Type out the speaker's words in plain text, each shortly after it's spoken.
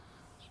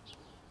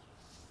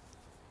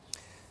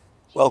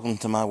Welcome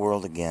to my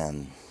world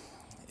again.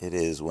 It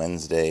is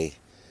Wednesday,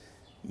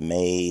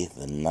 May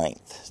the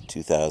 9th,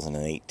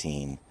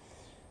 2018.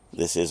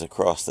 This is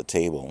Across the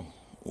Table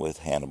with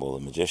Hannibal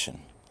the Magician.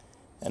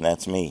 And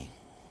that's me,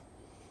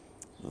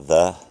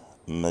 the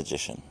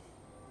Magician.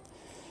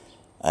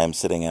 I am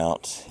sitting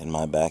out in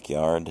my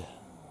backyard,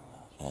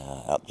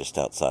 out just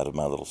outside of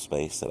my little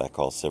space that I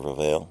call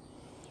Silvervale.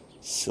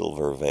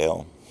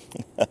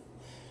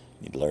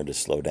 Need to learn to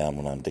slow down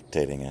when I'm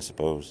dictating, I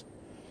suppose.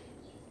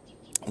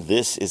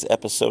 This is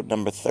episode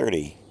number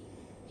 30,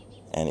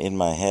 and in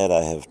my head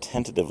I have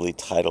tentatively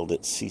titled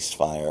it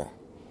Ceasefire,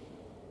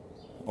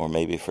 or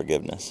maybe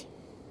Forgiveness.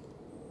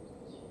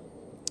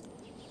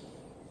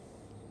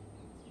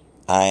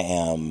 I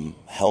am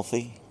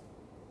healthy,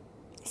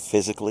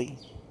 physically.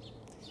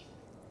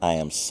 I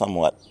am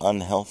somewhat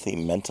unhealthy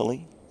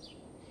mentally.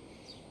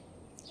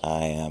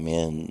 I am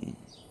in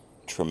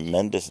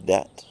tremendous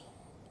debt.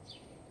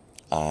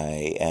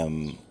 I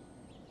am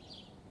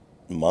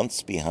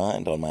months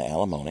behind on my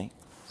alimony.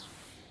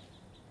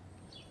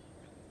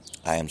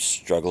 I am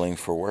struggling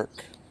for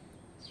work.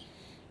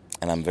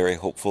 And I'm very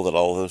hopeful that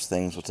all those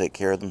things will take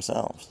care of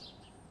themselves.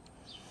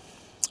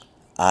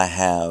 I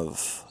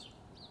have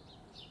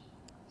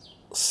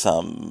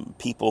some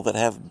people that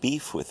have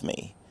beef with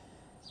me,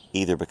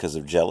 either because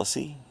of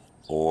jealousy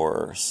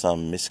or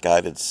some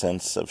misguided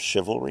sense of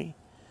chivalry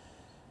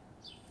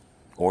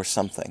or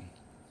something.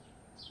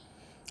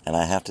 And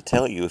I have to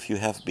tell you, if you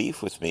have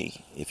beef with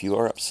me, if you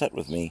are upset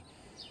with me,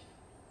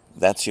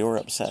 that's your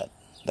upset.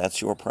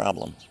 That's your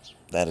problem.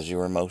 That is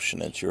your emotion.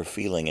 It's your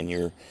feeling, and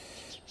you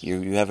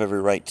have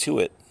every right to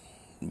it.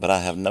 But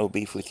I have no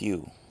beef with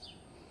you.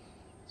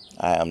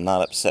 I am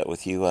not upset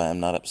with you. I am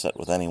not upset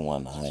with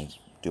anyone. I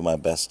do my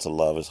best to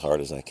love as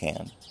hard as I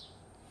can.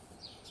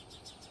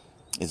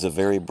 It's a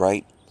very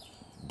bright,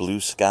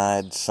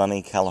 blue-skied,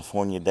 sunny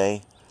California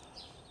day.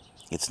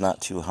 It's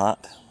not too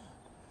hot.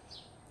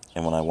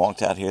 And when I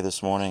walked out here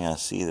this morning, I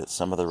see that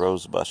some of the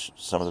rose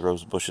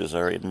bushes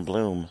are in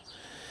bloom,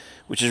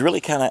 which is really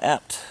kind of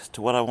apt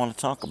to what I want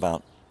to talk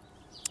about.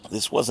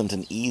 This wasn't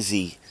an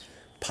easy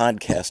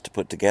podcast to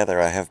put together.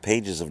 I have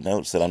pages of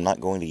notes that I'm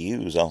not going to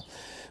use. I'll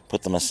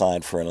put them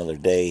aside for another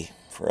day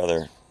for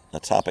other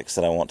topics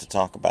that I want to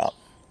talk about.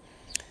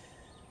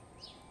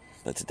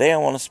 But today I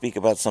want to speak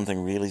about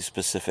something really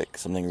specific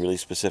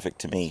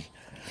to me.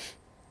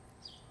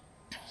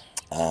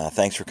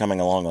 Thanks for coming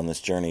along on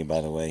this journey,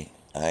 by the way.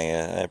 I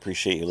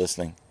appreciate you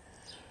listening.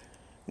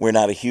 We're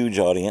not a huge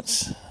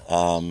audience,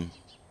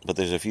 but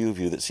there's a few of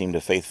you that seem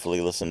to faithfully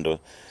listen to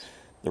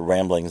the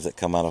ramblings that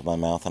come out of my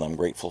mouth, and I'm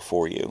grateful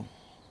for you.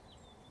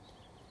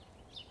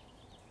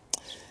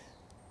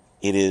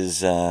 It is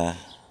the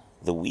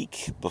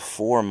week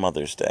before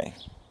Mother's Day.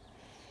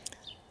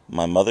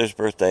 My mother's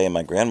birthday and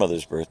my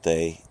grandmother's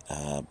birthday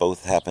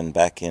both happened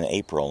back in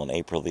April, on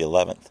April the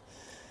 11th.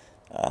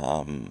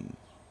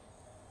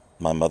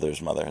 My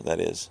mother's mother, that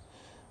is.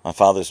 My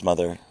father's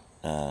mother,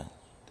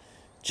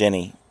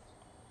 Jenny,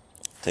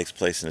 takes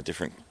place in a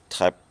different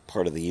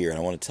part of the year. And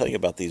I want to tell you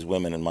about these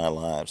women in my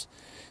life,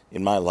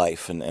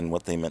 and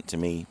what they meant to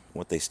me,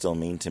 what they still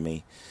mean to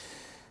me,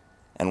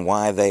 and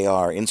why they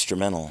are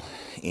instrumental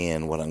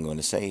in what I'm going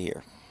to say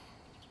here.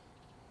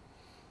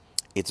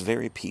 It's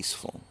very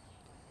peaceful.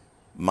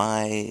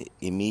 My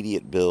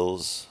immediate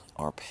bills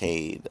are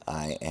paid.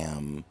 I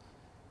am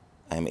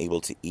able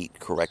to eat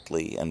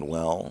correctly and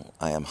well.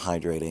 I am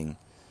hydrating.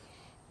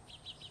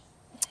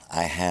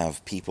 I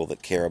have people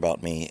that care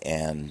about me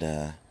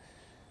and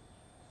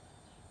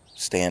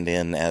stand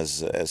in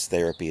as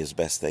therapy as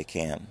best they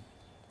can,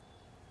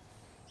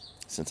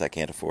 since I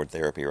can't afford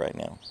therapy right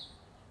now.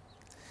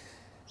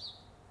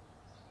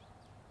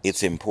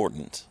 It's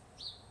important,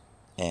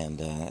 and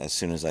as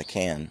soon as I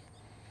can,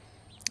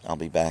 I'll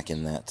be back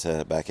in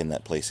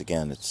that place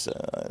again.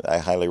 I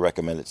highly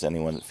recommend it to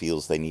anyone that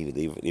feels they need it,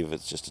 even if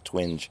it's just a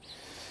twinge.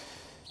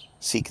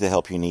 Seek the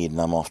help you need, and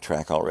I'm off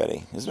track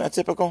already. Isn't that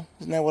typical?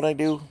 Isn't that what I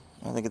do?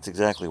 I think it's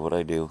exactly what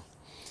I do.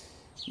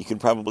 You can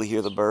probably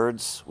hear the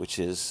birds, which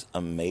is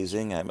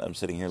amazing. I'm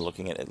sitting here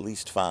looking at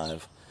least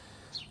 5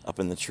 up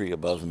in the tree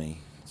above me.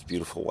 It's a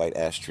beautiful white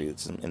ash tree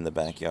that's in the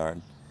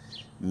backyard.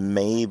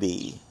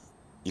 Maybe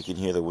you can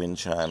hear the wind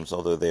chimes,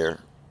 although they're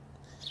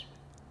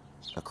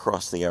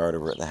across the yard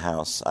over at the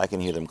house. I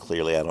can hear them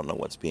clearly. I don't know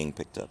what's being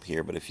picked up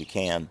here, but if you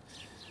can,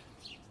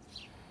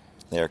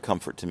 they're a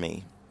comfort to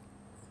me.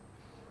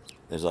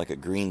 There's like a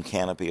green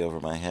canopy over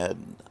my head.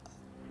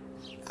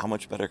 How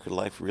much better could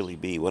life really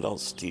be? What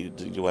else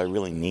do I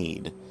really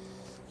need?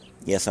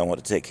 Yes, I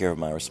want to take care of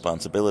my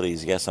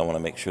responsibilities. Yes, I want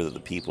to make sure that the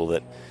people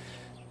that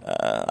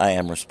I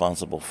am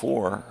responsible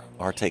for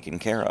are taken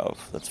care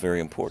of. That's very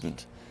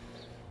important.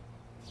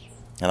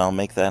 And I'll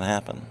make that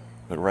happen.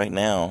 But right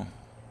now,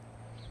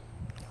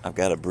 I've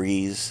got a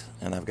breeze,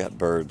 and I've got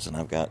birds, and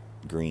I've got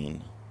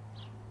green.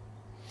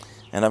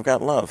 And I've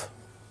got love.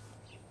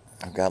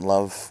 I've got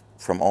love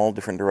from all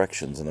different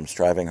directions, and I'm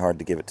striving hard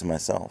to give it to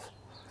myself,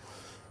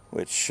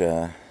 which,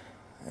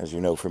 as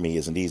you know, for me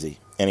isn't easy.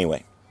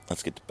 Anyway,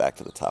 let's get back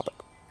to the topic.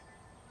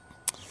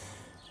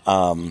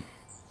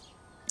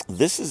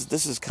 this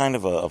is kind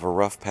of a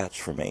rough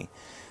patch for me.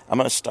 I'm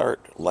going to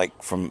start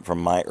like from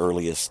my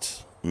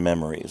earliest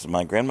memories.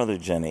 My grandmother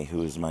Jenny,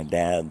 who is my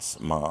dad's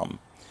mom,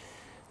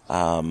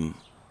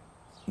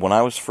 when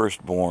I was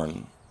first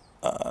born,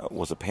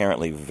 was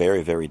apparently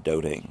very, very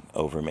doting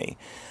over me.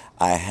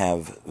 I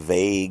have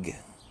vague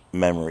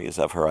memories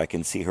of her. I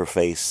can see her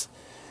face.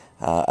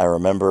 I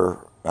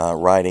remember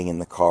riding in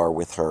the car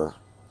with her,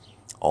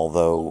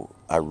 although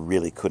I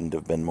really couldn't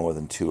have been more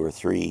than 2 or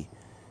 3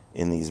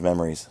 in these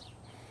memories.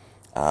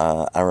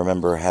 I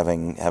remember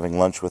having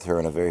lunch with her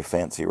in a very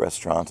fancy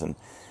restaurant, and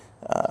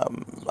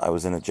I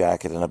was in a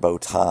jacket and a bow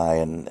tie,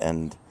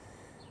 and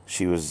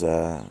she was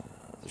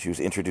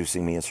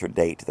introducing me as her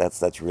date.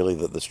 That's really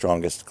the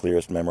strongest,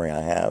 clearest memory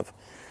I have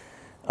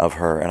of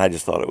her, and I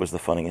just thought it was the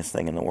funniest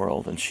thing in the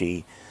world, and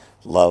she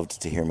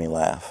loved to hear me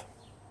laugh.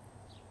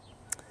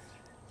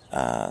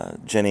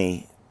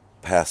 Jenny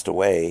passed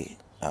away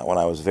when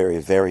I was very,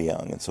 very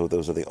young, and so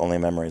those are the only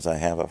memories I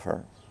have of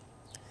her.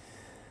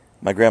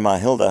 My grandma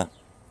Hilda,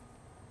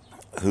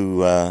 who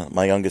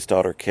my youngest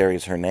daughter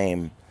carries her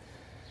name,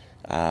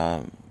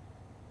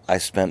 I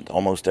spent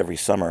almost every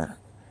summer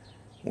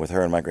with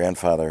her and my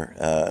grandfather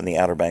in the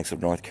Outer Banks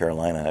of North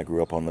Carolina. I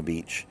grew up on the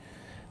beach.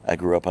 I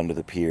grew up under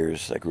the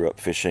piers. I grew up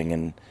fishing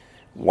and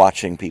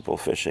watching people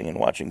fishing and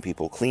watching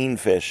people clean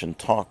fish and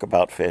talk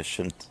about fish,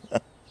 and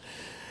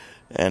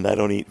and I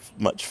don't eat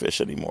much fish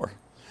anymore.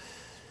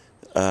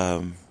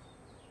 One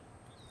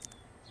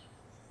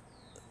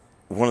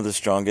of the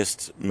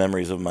strongest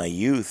memories of my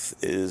youth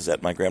is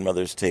at my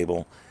grandmother's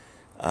table,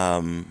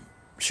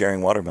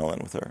 sharing watermelon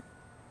with her.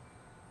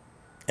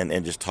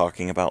 And just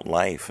talking about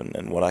life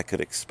and what I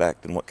could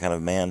expect and what kind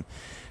of man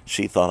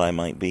she thought I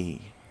might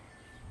be.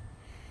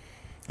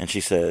 And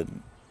she said,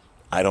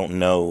 I don't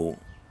know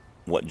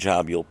what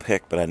job you'll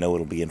pick, but I know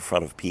it'll be in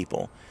front of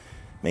people.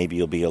 Maybe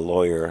you'll be a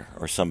lawyer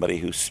or somebody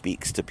who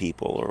speaks to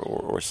people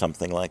or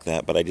something like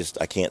that. But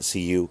I can't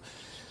see you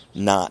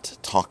not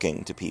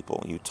talking to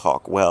people. You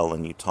talk well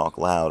and you talk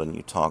loud and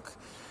you talk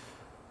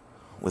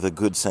with a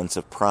good sense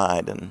of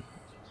pride. And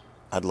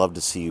I'd love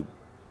to see you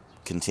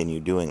continue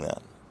doing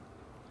that.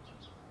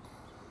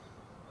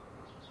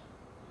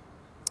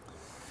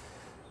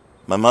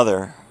 My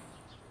mother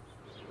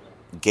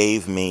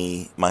gave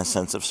me my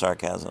sense of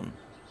sarcasm.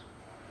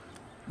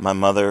 My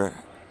mother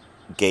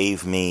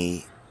gave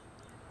me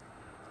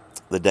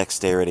the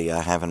dexterity I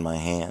have in my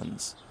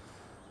hands.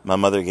 My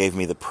mother gave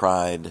me the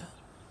pride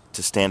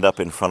to stand up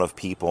in front of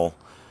people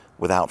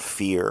without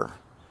fear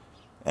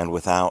and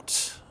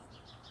without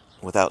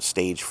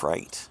stage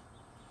fright.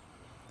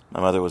 My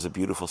mother was a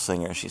beautiful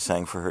singer. She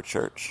sang for her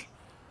church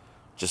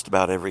just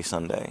about every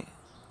Sunday.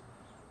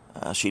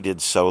 She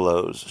did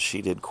solos.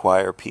 She did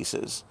choir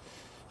pieces.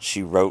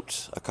 She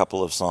wrote a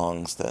couple of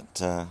songs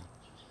that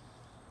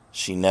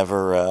she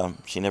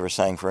never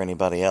sang for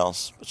anybody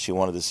else, but she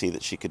wanted to see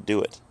that she could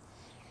do it.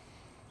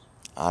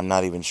 I'm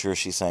not even sure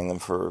she sang them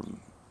for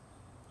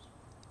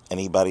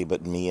anybody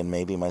but me and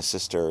maybe my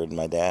sister and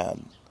my dad.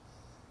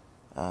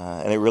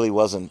 And it really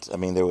wasn't,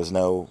 there was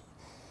no...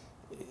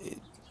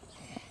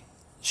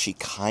 She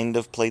kind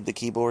of played the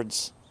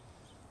keyboards,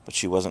 but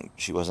she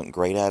wasn't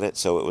great at it,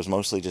 so it was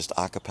mostly just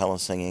a cappella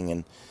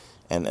singing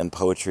and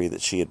poetry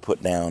that she had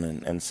put down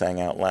and sang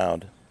out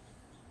loud.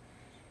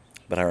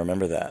 But I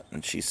remember that,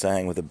 and she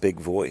sang with a big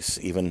voice,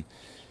 even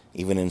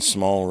in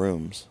small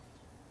rooms.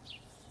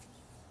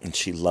 And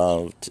she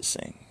loved to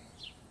sing.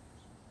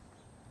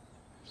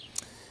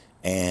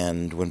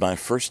 And when my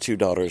first 2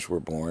 daughters were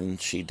born,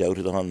 she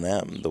doted on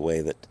them the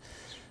way that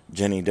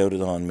Jenny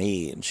doted on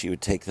me, and she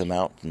would take them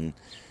out and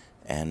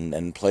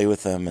play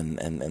with them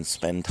and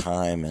spend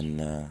time,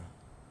 and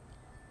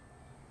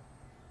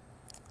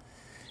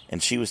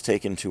she was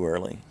taken too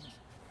early.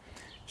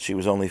 She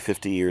was only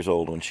 50 years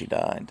old when she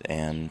died,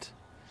 and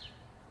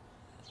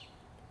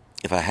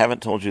if I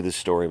haven't told you this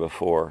story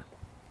before,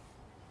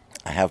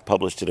 I have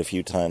published it a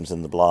few times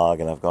in the blog,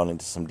 and I've gone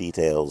into some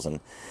details,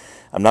 and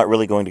I'm not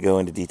really going to go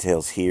into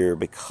details here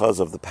because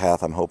of the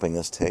path I'm hoping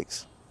this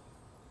takes.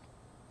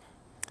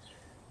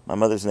 My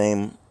mother's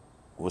name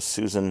was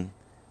Susan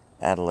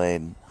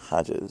Adelaide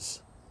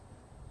Hodges,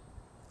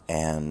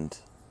 and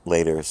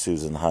later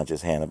Susan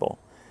Hodges Hannibal.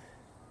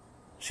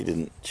 She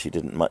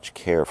didn't much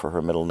care for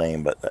her middle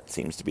name, but that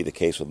seems to be the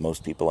case with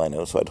most people I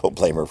know, so I don't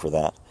blame her for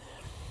that.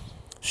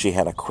 She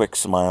had a quick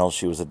smile.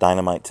 She was a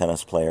dynamite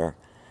tennis player.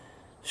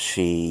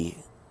 She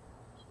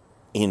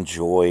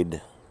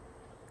enjoyed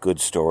good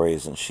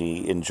stories, and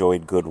she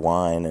enjoyed good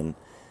wine, and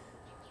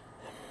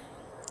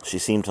she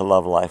seemed to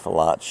love life a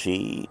lot.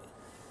 She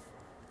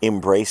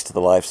embraced the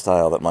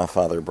lifestyle that my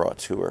father brought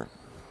to her.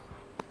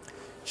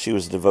 She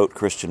was a devout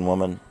Christian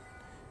woman.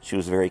 She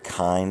was very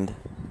kind.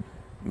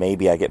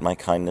 Maybe I get my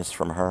kindness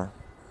from her,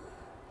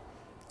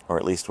 or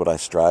at least what I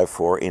strive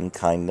for in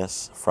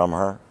kindness from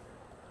her.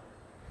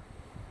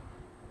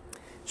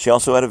 She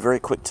also had a very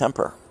quick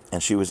temper,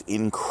 and she was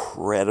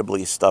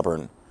incredibly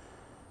stubborn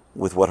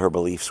with what her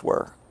beliefs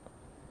were.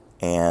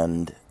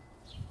 And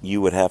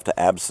you would have to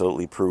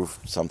absolutely prove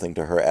something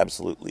to her,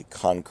 absolutely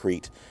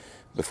concrete,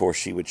 before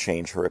she would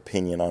change her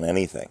opinion on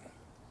anything.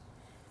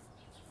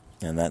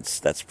 And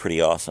that's pretty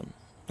awesome,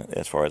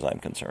 as far as I'm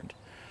concerned.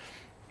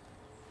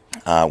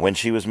 When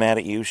she was mad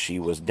at you, she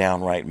was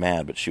downright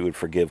mad, but she would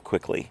forgive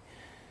quickly.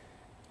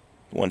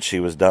 Once she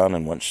was done,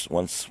 and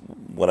once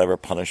whatever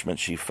punishment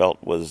she felt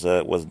was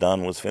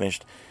done, was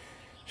finished,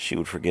 she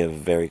would forgive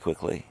very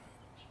quickly.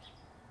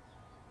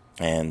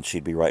 And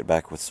she'd be right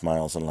back with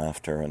smiles and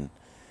laughter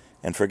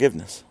and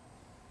forgiveness.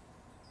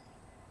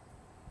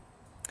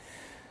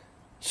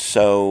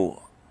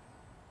 So,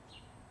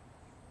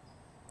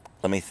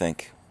 let me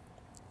think.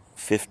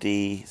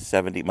 50,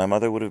 70, my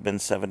mother would have been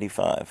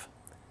 75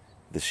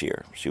 this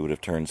year. She would have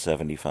turned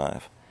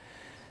 75.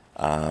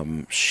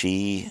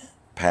 She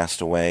passed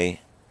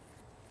away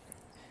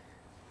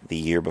the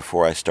year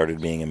before I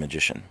started being a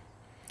magician,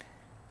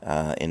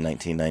 in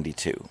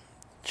 1992.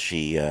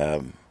 She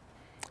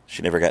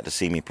never got to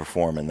see me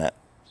perform in that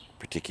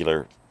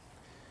particular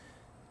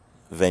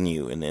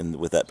venue and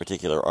with that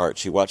particular art.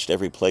 She watched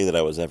every play that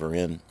I was ever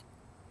in.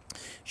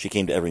 She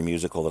came to every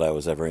musical that I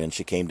was ever in.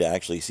 She came to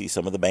actually see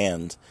some of the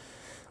bands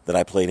that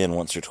I played in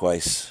once or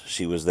twice.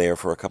 She was there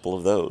for a couple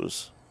of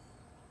those.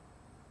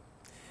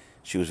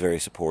 She was very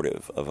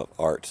supportive of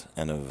art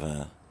and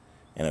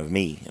of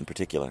me in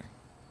particular.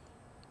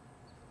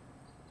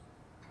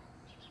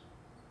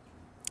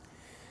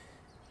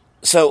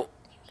 So,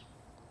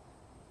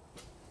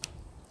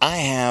 I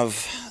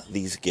have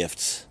these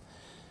gifts,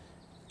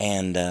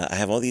 and I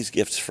have all these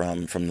gifts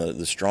from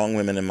the strong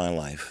women in my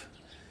life,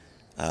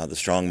 the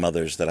strong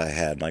mothers that I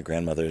had, my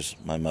grandmothers,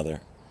 my mother,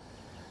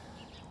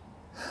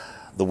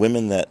 the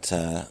women that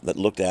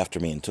looked after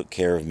me and took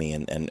care of me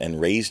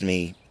and raised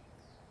me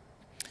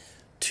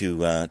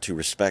to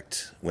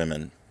respect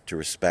women, to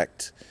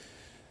respect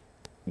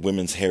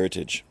women's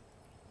heritage,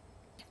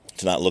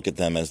 to not look at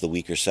them as the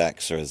weaker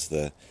sex or as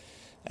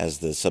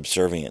the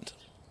subservient,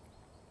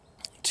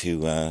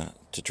 to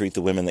treat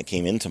the women that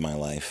came into my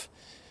life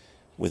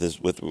with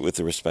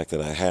the respect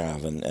that I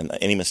have, and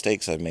any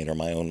mistakes I've made are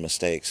my own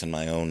mistakes and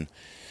my own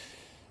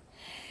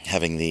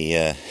having the,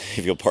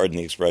 if you'll pardon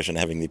the expression,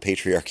 having the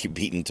patriarchy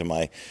beaten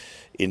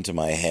into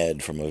my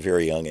head from a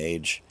very young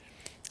age,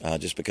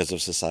 just because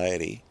of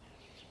society.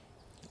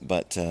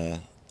 But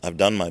I've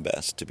done my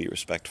best to be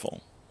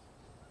respectful,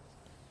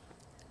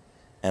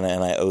 and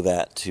I owe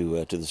that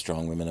to the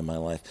strong women in my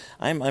life.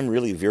 I'm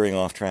really veering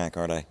off track,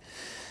 aren't I?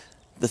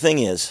 The thing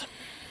is,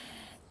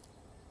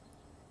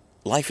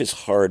 life is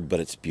hard, but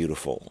it's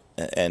beautiful,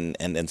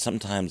 and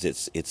sometimes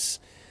it's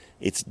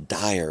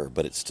dire,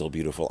 but it's still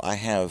beautiful. I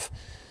have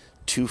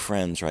two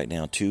friends right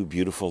now, two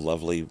beautiful,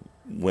 lovely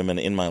women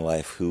in my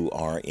life who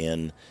are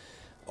in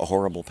a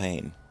horrible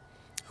pain,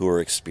 who are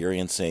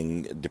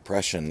experiencing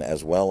depression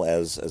as well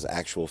as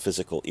actual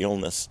physical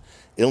illness,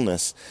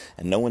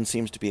 and no one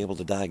seems to be able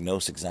to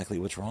diagnose exactly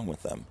what's wrong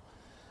with them.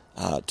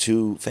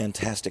 Two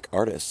fantastic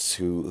artists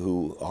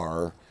who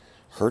are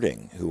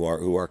hurting, who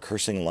are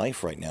cursing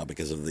life right now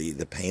because of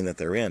the pain that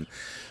they're in,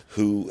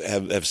 who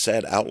have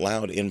said out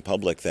loud in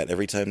public that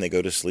every time they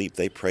go to sleep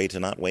they pray to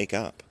not wake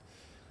up,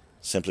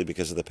 simply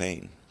because of the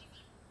pain.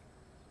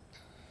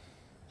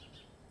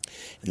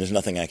 And there's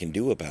nothing I can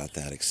do about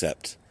that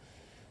except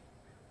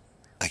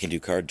I can do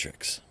card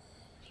tricks.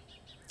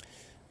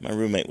 My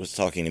roommate was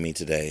talking to me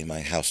today,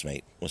 my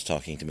housemate was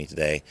talking to me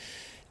today,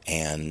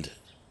 and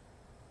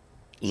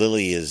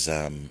Lily is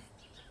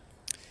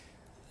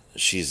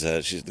she's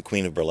the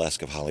queen of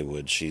burlesque of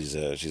Hollywood. She's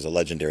a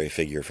legendary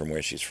figure from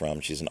where she's from.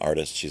 She's an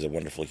artist. She's a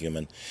wonderful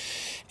human.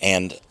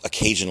 And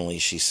occasionally,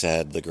 she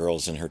said, the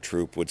girls in her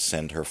troupe would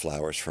send her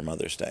flowers for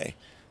Mother's Day,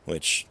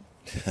 which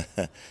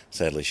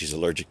sadly she's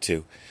allergic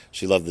to.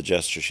 She loved the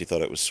gesture. She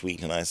thought it was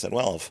sweet. And I said,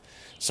 well, if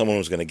someone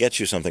was going to get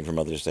you something for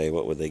Mother's Day,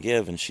 what would they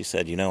give? And she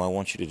said, I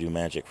want you to do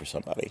magic for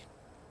somebody.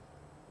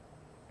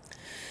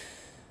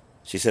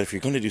 She said, if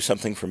you're going to do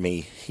something for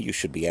me, you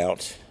should be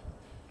out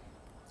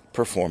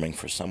performing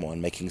for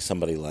someone, making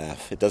somebody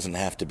laugh. It doesn't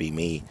have to be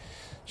me.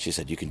 She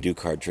said, you can do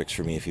card tricks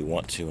for me if you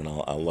want to, and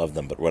I'll love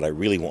them. But what I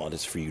really want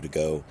is for you to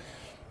go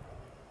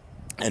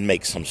and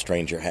make some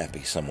stranger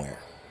happy somewhere.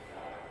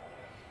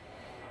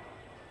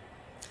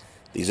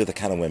 These are the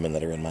kind of women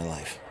that are in my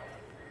life.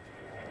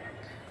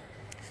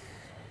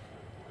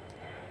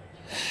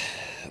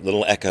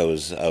 Little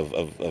echoes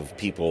of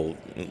people,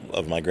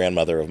 of my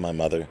grandmother, of my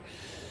mother,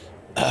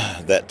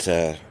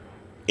 that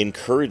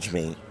encourage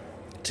me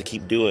to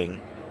keep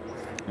doing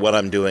what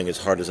I'm doing as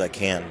hard as I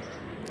can.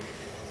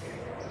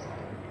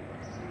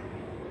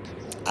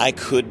 I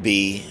could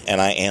be,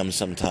 and I am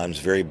sometimes,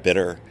 very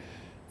bitter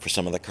for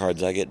some of the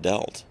cards I get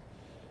dealt,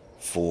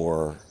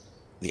 for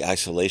the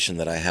isolation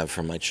that I have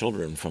from my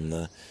children, from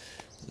the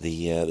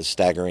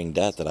staggering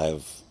debt that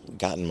I've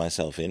gotten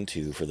myself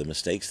into, for the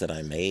mistakes that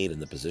I made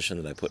and the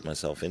position that I put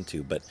myself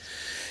into. But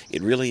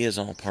it really is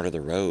all part of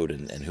the road,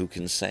 and who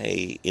can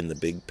say in the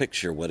big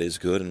picture what is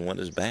good and what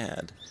is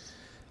bad?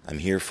 I'm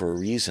here for a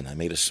reason. I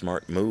made a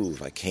smart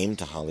move. I came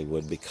to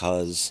Hollywood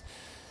because,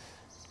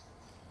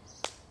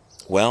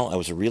 well, I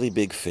was a really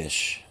big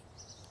fish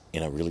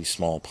in a really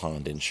small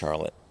pond in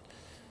Charlotte.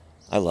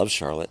 I love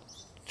Charlotte.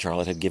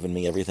 Charlotte had given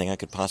me everything I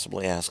could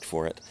possibly ask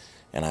for it,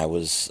 and I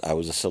was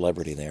a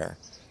celebrity there.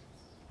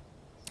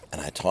 And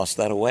I tossed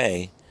that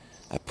away.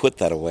 I put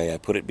that away. I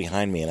put it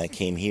behind me, and I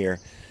came here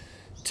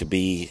to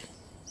be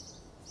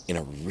in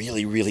a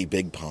really, really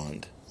big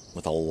pond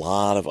with a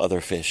lot of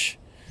other fish,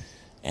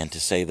 and to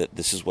say that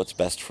this is what's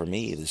best for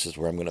me. This is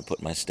where I'm going to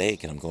put my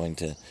stake, and I'm going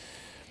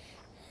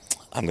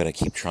to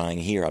keep trying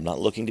here. I'm not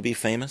looking to be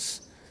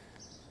famous.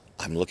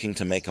 I'm looking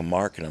to make a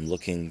mark, and I'm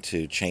looking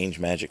to change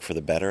magic for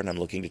the better, and I'm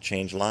looking to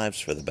change lives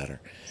for the better,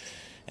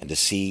 and to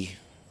see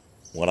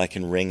what I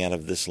can wring out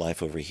of this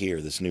life over here,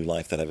 this new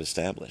life that I've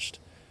established.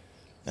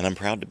 And I'm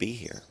proud to be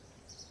here.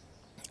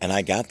 And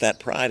I got that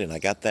pride and I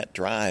got that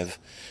drive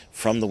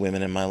from the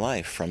women in my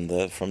life, from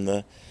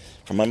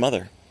my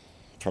mother,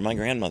 from my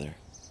grandmother.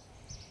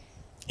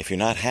 If you're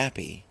not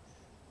happy,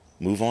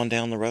 move on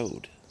down the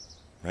road,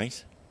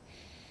 right?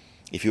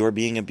 If you are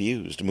being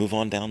abused, move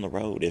on down the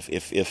road. If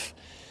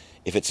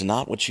it's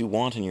not what you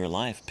want in your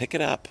life, pick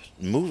it up,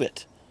 move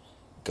it.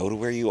 Go to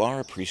where you are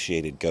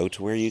appreciated. Go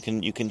to where you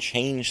can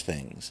change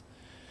things.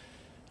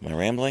 Am I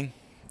rambling?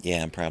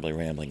 Yeah, I'm probably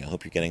rambling. I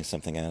hope you're getting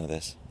something out of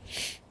this.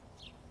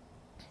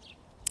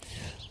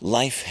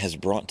 Life has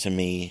brought to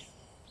me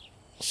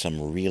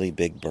some really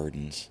big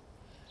burdens.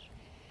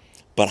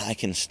 But I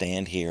can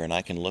stand here and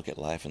I can look at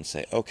life and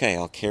say, okay,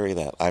 I'll carry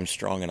that. I'm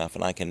strong enough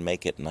and I can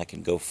make it and I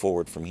can go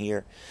forward from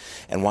here.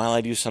 And while I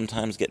do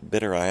sometimes get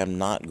bitter, I am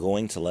not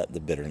going to let the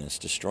bitterness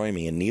destroy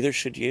me, and neither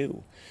should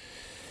you.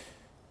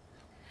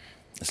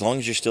 As long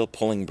as you're still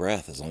pulling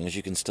breath, as long as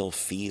you can still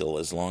feel,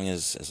 as long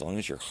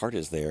as your heart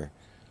is there,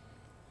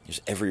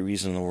 there's every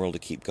reason in the world to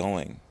keep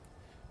going,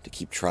 to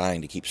keep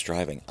trying, to keep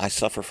striving. I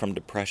suffer from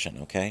depression,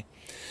 okay?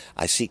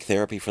 I seek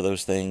therapy for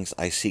those things.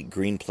 I seek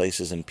green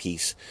places and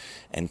peace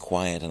and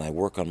quiet, and I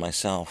work on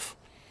myself,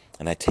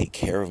 and I take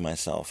care of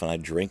myself, and I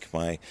drink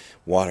my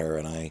water,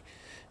 and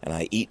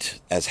I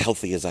eat as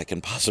healthy as I can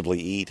possibly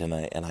eat, and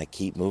I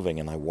keep moving,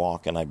 and I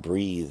walk, and I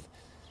breathe.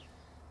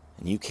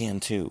 And you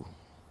can too.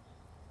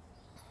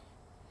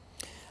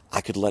 I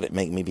could let it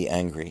make me be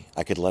angry.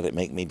 I could let it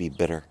make me be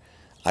bitter.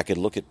 I could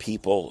look at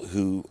people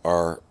who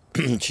are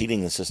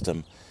cheating the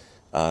system.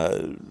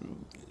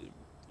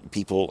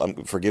 People,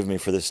 forgive me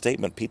for this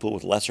statement, people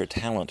with lesser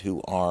talent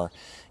who are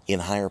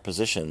in higher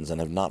positions and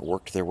have not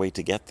worked their way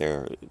to get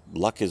there.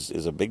 Luck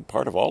is a big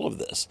part of all of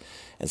this.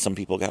 And some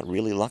people got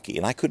really lucky.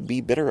 And I could be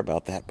bitter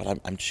about that,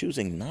 but I'm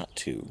choosing not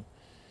to.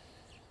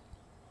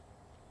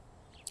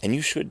 And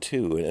you should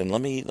too. And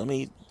let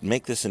me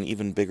make this an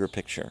even bigger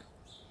picture.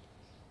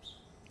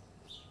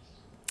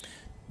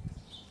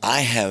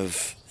 I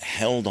have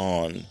held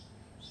on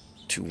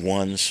to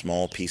one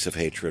small piece of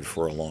hatred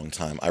for a long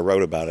time. I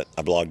wrote about it.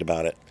 I blogged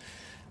about it.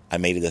 I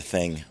made it a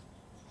thing.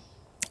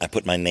 I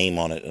put my name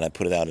on it and I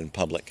put it out in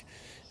public.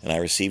 And I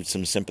received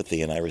some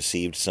sympathy and I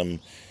received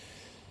some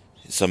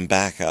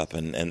backup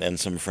and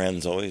some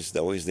friends always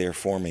there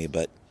for me.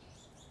 But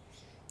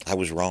I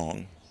was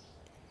wrong.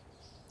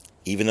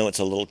 Even though it's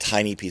a little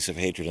tiny piece of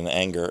hatred and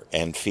anger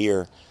and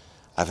fear,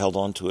 I've held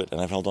on to it,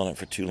 and I've held on it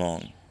for too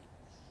long.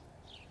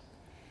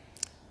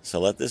 So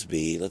let this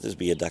be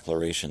a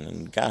declaration.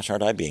 And gosh,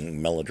 aren't I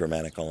being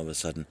melodramatic all of a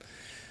sudden?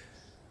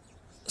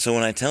 So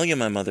when I tell you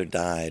my mother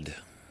died,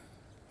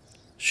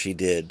 she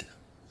did.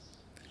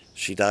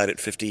 She died at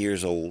 50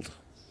 years old.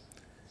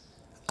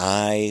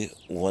 I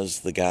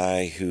was the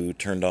guy who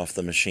turned off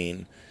the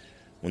machine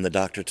when the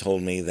doctor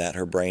told me that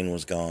her brain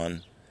was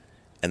gone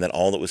and that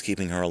all that was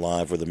keeping her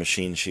alive were the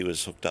machines she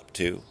was hooked up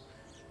to.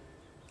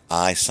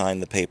 I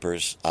signed the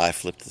papers. I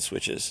flipped the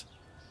switches.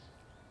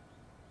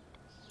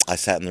 I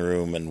sat in the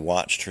room and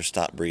watched her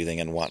stop breathing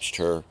and watched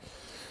her.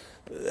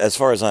 As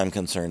far as I'm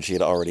concerned, she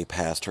had already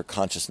passed. Her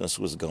consciousness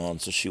was gone,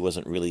 so she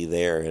wasn't really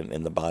there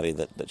in the body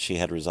that she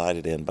had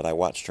resided in, but I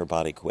watched her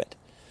body quit.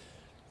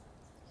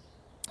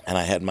 And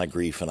I had my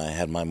grief and I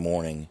had my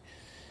mourning.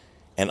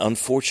 And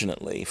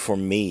unfortunately, for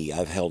me,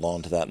 I've held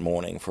on to that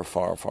mourning for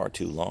far, far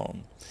too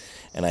long.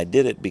 And I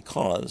did it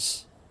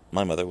because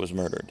my mother was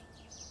murdered.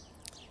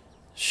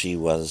 She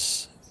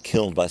was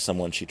killed by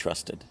someone she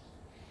trusted.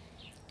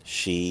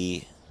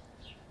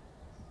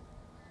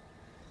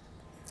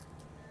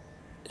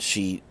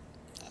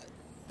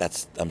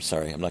 I'm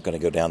sorry, I'm not going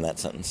to go down that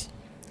sentence.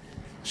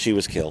 She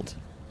was killed.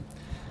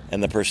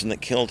 And the person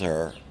that killed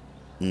her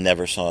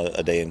never saw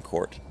a day in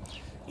court,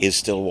 is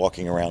still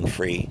walking around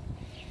free,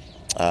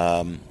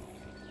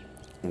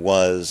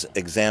 was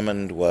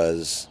examined, there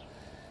was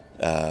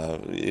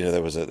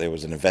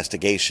an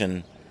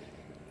investigation,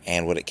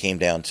 and what it came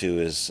down to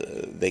is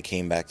they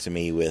came back to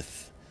me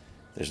with,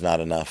 there's not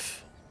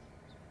enough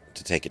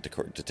to take it to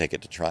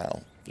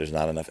trial. There's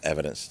not enough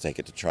evidence to take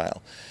it to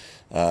trial.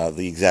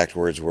 The exact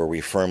words were,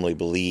 we firmly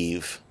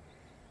believe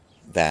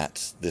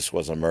that this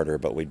was a murder,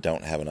 but we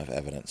don't have enough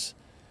evidence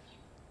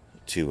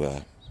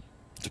to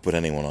put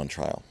anyone on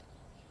trial.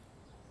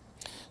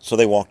 So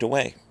they walked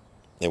away.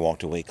 They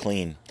walked away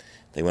clean.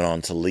 They went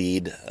on to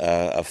lead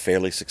a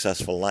fairly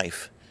successful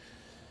life.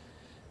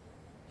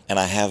 And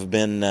I have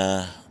been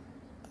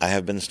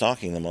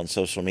stalking them on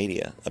social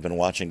media. I've been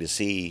watching to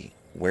see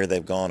where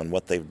they've gone and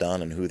what they've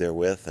done and who they're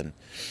with and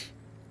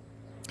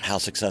how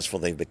successful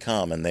they've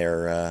become, and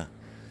they're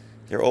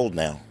old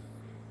now.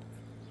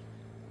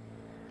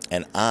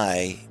 And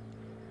my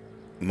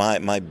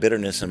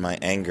bitterness and my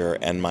anger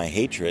and my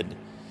hatred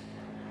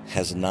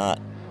has not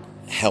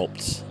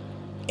helped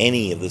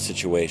any of the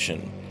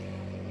situation.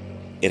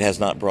 It has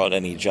not brought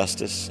any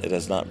justice. It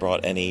has not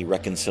brought any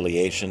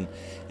reconciliation,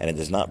 and it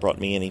has not brought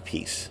me any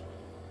peace.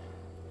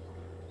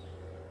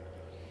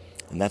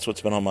 And that's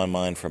what's been on my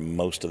mind for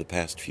most of the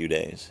past few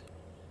days.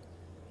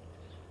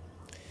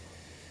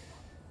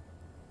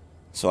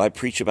 So I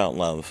preach about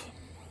love,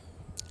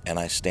 and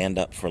I stand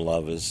up for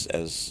love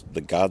as the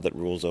God that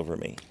rules over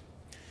me.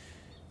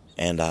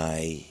 And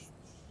I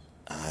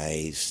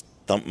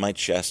thump my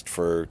chest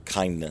for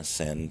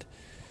kindness and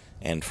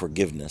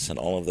forgiveness and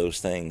all of those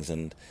things.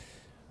 And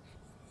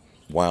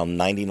while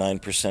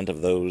 99%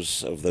 of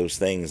those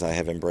things I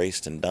have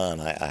embraced and done,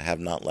 I have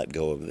not let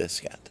go of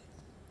this yet.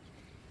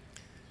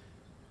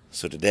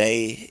 So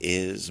today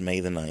is May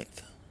the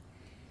 9th,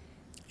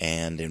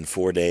 and in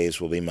 4 days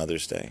will be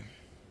Mother's Day.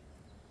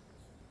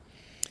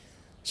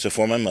 So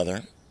for my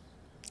mother,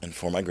 and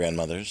for my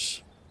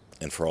grandmothers,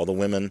 and for all the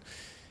women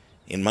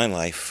in my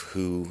life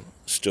who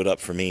stood up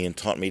for me and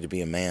taught me to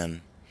be a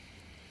man,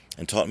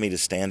 and taught me to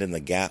stand in the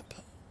gap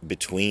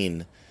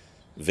between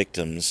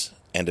victims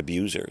and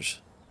abusers,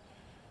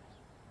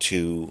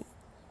 to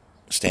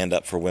stand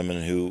up for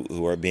women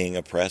who are being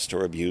oppressed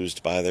or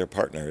abused by their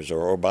partners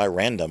or by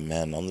random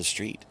men on the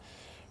street,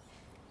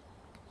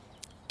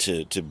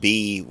 to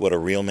be what a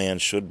real man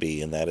should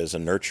be, and that is a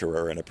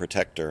nurturer and a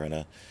protector and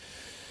a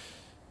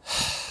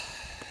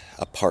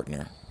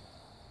partner.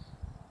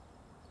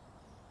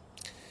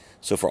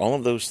 So for all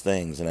of those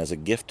things, and as a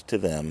gift to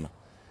them,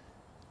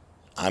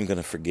 I'm going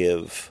to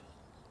forgive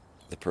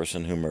the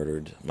person who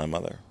murdered my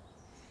mother.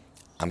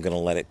 I'm going to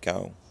let it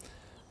go.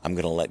 I'm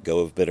going to let go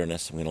of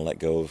bitterness. I'm going to let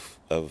go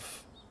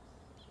of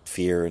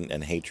fear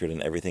and hatred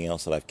and everything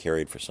else that I've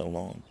carried for so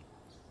long.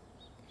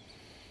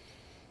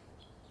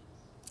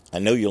 I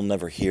know you'll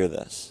never hear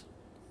this.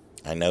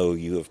 I know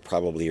you have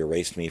probably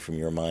erased me from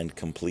your mind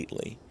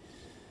completely.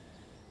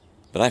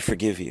 But I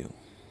forgive you.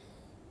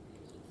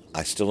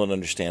 I still don't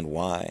understand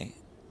why,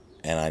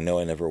 and I know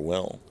I never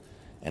will.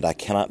 And I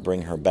cannot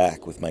bring her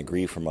back with my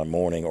grief or my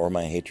mourning or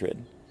my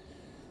hatred.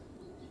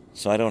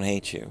 So I don't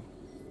hate you.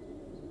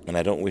 And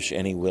I don't wish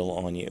any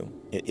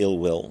ill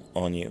will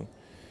on you.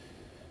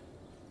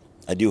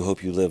 I do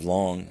hope you live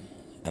long,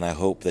 and I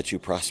hope that you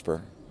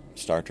prosper,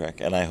 Star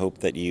Trek, and I hope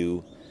that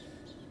you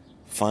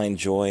find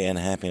joy and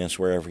happiness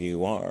wherever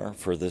you are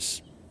for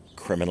this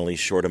criminally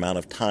short amount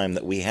of time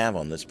that we have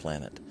on this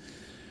planet.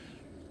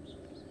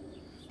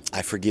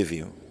 I forgive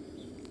you.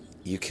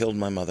 You killed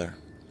my mother.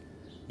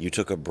 You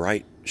took a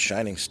bright,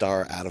 shining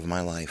star out of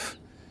my life.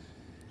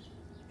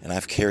 And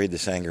I've carried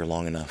this anger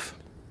long enough.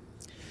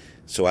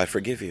 So I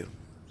forgive you,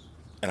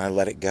 and I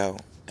let it go.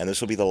 And this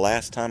will be the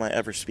last time I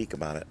ever speak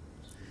about it.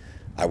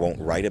 I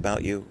won't write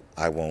about you.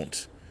 I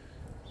won't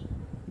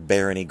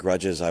bear any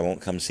grudges. I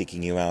won't come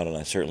seeking you out, and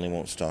I certainly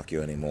won't stalk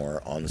you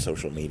anymore on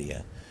social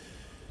media.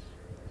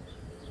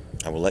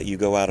 I will let you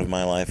go out of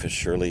my life as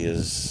surely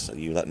as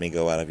you let me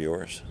go out of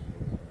yours.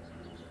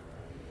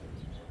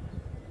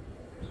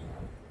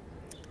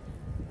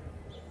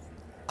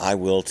 I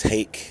will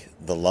take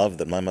the love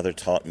that my mother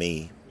taught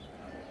me,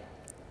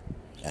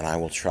 and I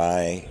will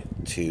try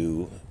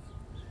to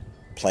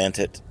plant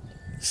it,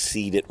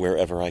 seed it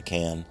wherever I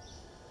can.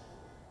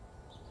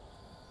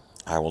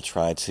 I will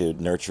try to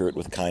nurture it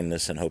with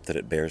kindness and hope that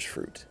it bears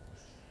fruit.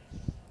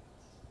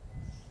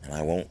 And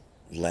I won't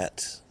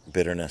let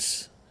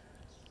bitterness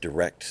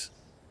direct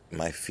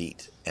my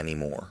feet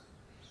anymore.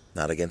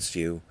 Not against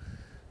you,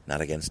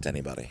 not against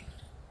anybody.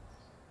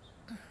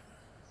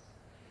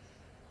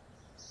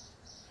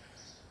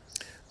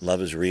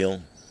 Love is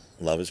real.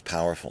 Love is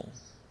powerful.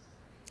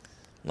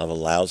 Love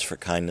allows for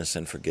kindness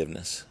and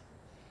forgiveness.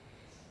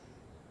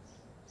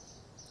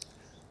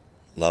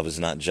 Love is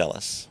not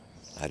jealous.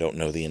 I don't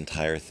know the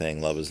entire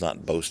thing. Love is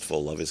not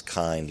boastful. Love is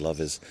kind. Love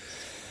is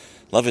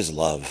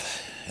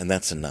love. And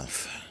that's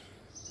enough.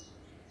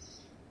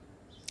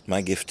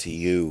 My gift to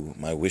you,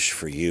 my wish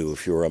for you,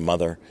 if you were a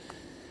mother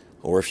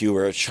or if you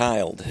were a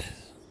child,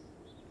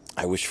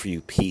 I wish for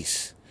you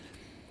peace.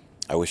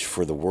 I wish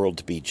for the world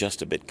to be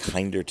just a bit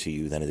kinder to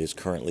you than it is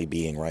currently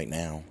being right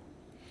now.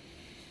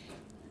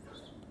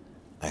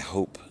 I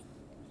hope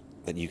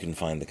that you can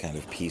find the kind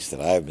of peace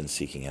that I have been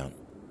seeking out.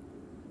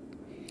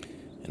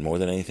 And more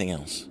than anything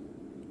else,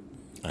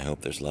 I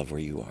hope there's love where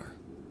you are.